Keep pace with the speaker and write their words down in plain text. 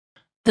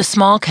The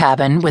small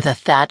cabin with a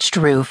thatched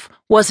roof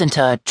wasn't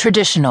a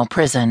traditional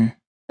prison.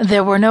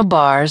 There were no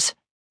bars,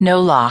 no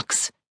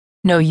locks,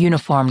 no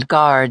uniformed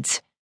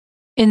guards.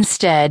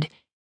 Instead,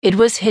 it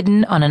was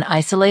hidden on an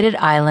isolated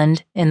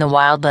island in the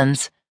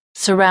wildlands,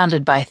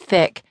 surrounded by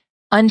thick,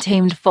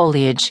 untamed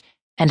foliage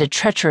and a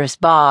treacherous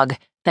bog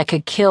that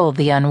could kill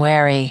the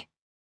unwary.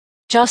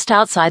 Just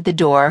outside the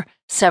door,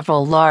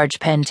 several large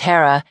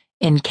panthera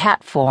in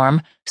cat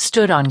form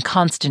stood on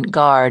constant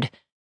guard.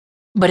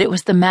 But it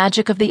was the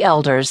magic of the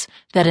elders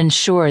that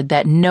ensured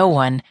that no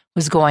one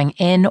was going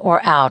in or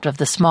out of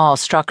the small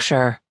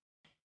structure.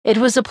 It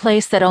was a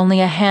place that only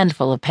a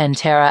handful of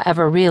panthera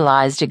ever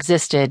realized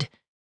existed.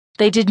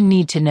 They didn't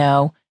need to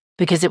know,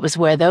 because it was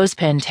where those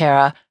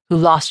panthera who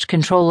lost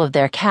control of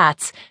their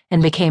cats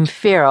and became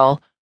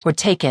feral were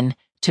taken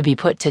to be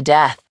put to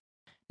death.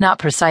 Not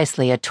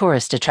precisely a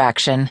tourist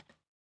attraction.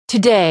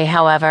 Today,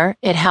 however,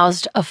 it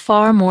housed a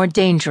far more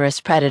dangerous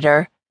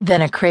predator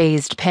than a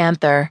crazed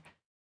panther.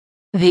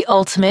 The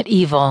ultimate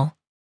evil,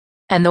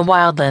 and the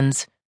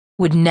wildlands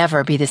would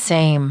never be the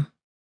same.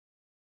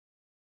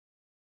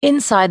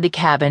 Inside the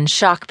cabin,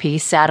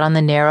 Shakpi sat on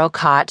the narrow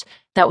cot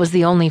that was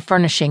the only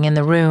furnishing in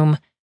the room.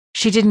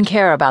 She didn't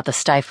care about the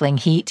stifling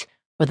heat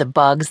or the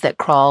bugs that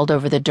crawled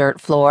over the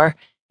dirt floor.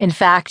 In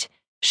fact,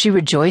 she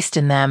rejoiced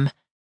in them.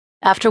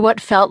 After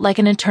what felt like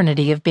an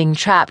eternity of being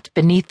trapped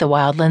beneath the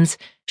wildlands,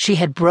 she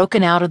had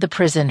broken out of the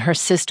prison her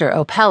sister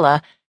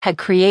Opella had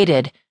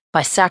created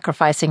by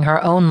sacrificing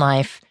her own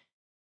life.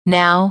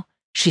 Now,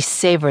 she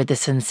savored the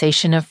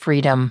sensation of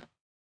freedom.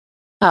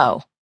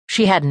 Oh,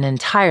 she hadn't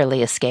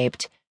entirely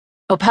escaped.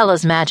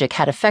 Opella's magic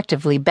had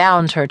effectively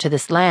bound her to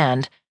this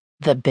land,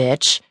 the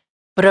bitch.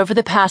 But over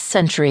the past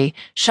century,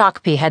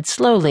 Shakpi had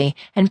slowly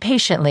and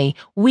patiently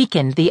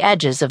weakened the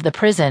edges of the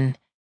prison.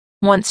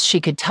 Once she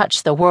could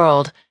touch the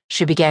world,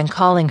 she began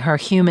calling her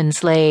human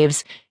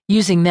slaves,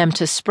 using them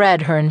to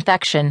spread her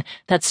infection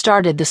that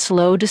started the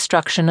slow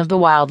destruction of the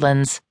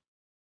wildlands.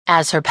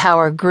 As her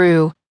power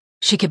grew,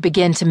 she could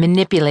begin to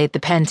manipulate the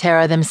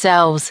panthera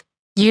themselves,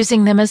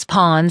 using them as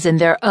pawns in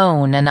their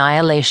own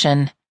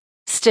annihilation.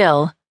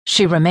 Still,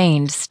 she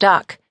remained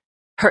stuck,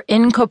 her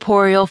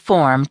incorporeal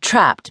form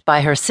trapped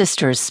by her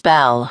sister's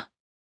spell.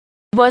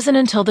 It wasn't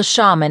until the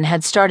shaman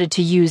had started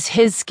to use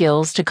his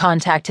skills to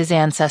contact his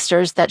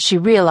ancestors that she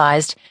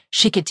realized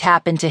she could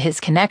tap into his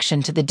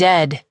connection to the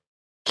dead.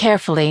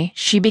 Carefully,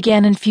 she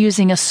began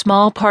infusing a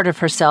small part of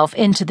herself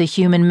into the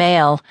human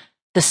male.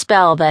 The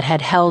spell that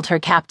had held her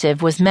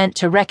captive was meant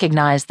to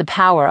recognize the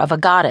power of a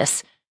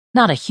goddess,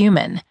 not a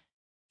human.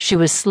 She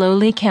was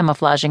slowly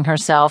camouflaging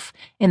herself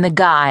in the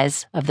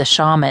guise of the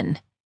shaman.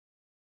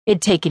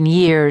 It'd taken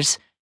years,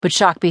 but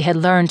Shakpi had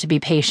learned to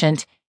be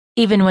patient,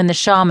 even when the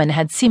shaman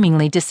had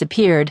seemingly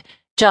disappeared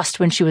just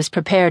when she was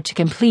prepared to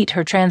complete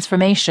her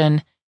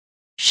transformation.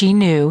 She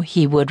knew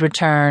he would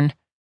return.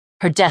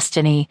 Her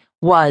destiny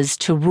was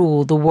to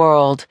rule the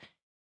world.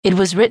 It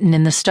was written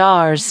in the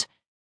stars.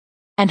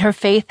 And her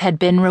faith had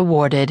been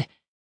rewarded.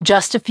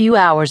 Just a few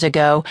hours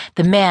ago,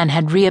 the man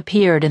had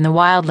reappeared in the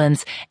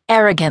wildlands,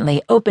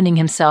 arrogantly opening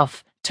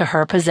himself to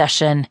her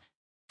possession.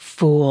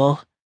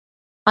 Fool.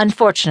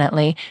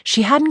 Unfortunately,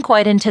 she hadn't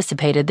quite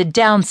anticipated the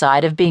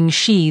downside of being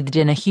sheathed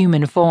in a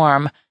human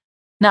form.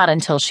 Not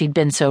until she'd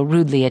been so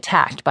rudely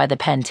attacked by the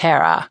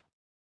panthera.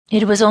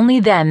 It was only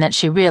then that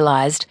she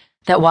realized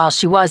that while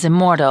she was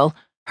immortal,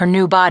 her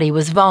new body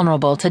was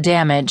vulnerable to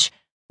damage,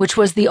 which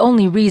was the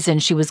only reason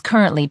she was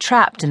currently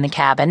trapped in the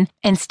cabin,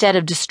 instead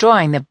of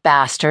destroying the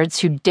bastards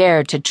who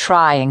dared to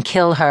try and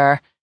kill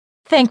her.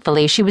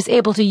 Thankfully, she was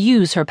able to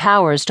use her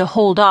powers to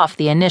hold off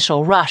the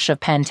initial rush of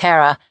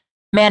panthera,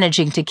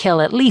 managing to kill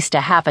at least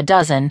a half a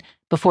dozen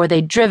before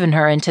they'd driven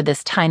her into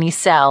this tiny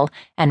cell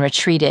and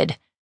retreated.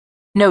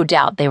 No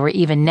doubt they were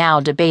even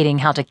now debating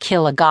how to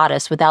kill a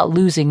goddess without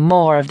losing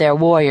more of their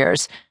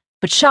warriors,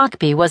 but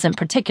Shakpi wasn't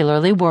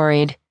particularly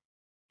worried.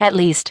 At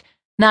least,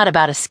 not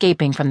about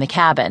escaping from the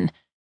cabin.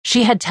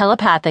 She had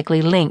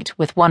telepathically linked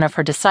with one of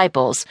her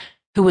disciples,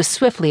 who was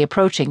swiftly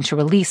approaching to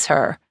release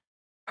her.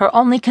 Her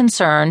only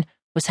concern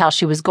was how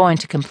she was going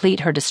to complete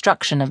her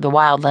destruction of the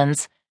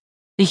wildlands.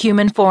 The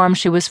human form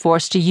she was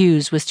forced to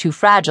use was too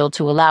fragile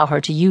to allow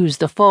her to use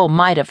the full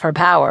might of her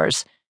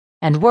powers.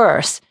 And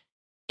worse,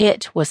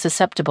 it was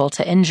susceptible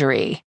to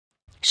injury.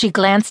 She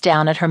glanced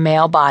down at her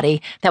male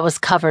body that was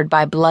covered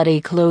by bloody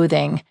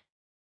clothing.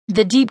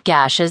 The deep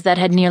gashes that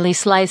had nearly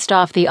sliced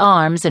off the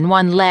arms and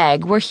one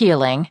leg were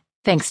healing,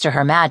 thanks to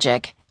her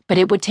magic, but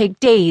it would take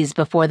days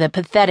before the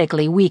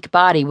pathetically weak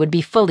body would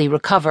be fully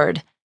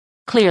recovered.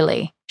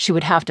 Clearly, she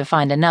would have to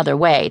find another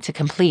way to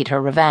complete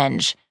her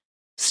revenge,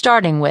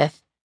 starting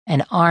with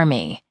an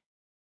army.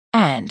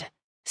 And,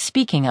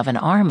 speaking of an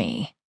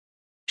army,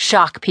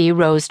 Shakpi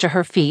rose to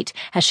her feet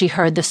as she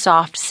heard the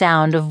soft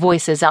sound of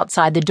voices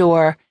outside the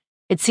door.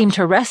 It seemed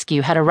her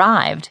rescue had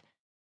arrived.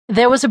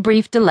 There was a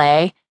brief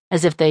delay,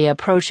 as if the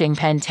approaching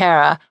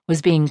panthera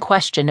was being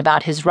questioned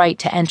about his right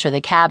to enter the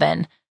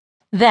cabin.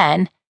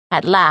 Then,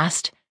 at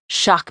last,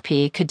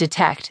 Shakpi could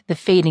detect the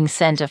fading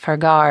scent of her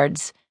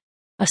guards.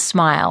 A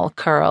smile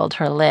curled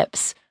her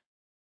lips.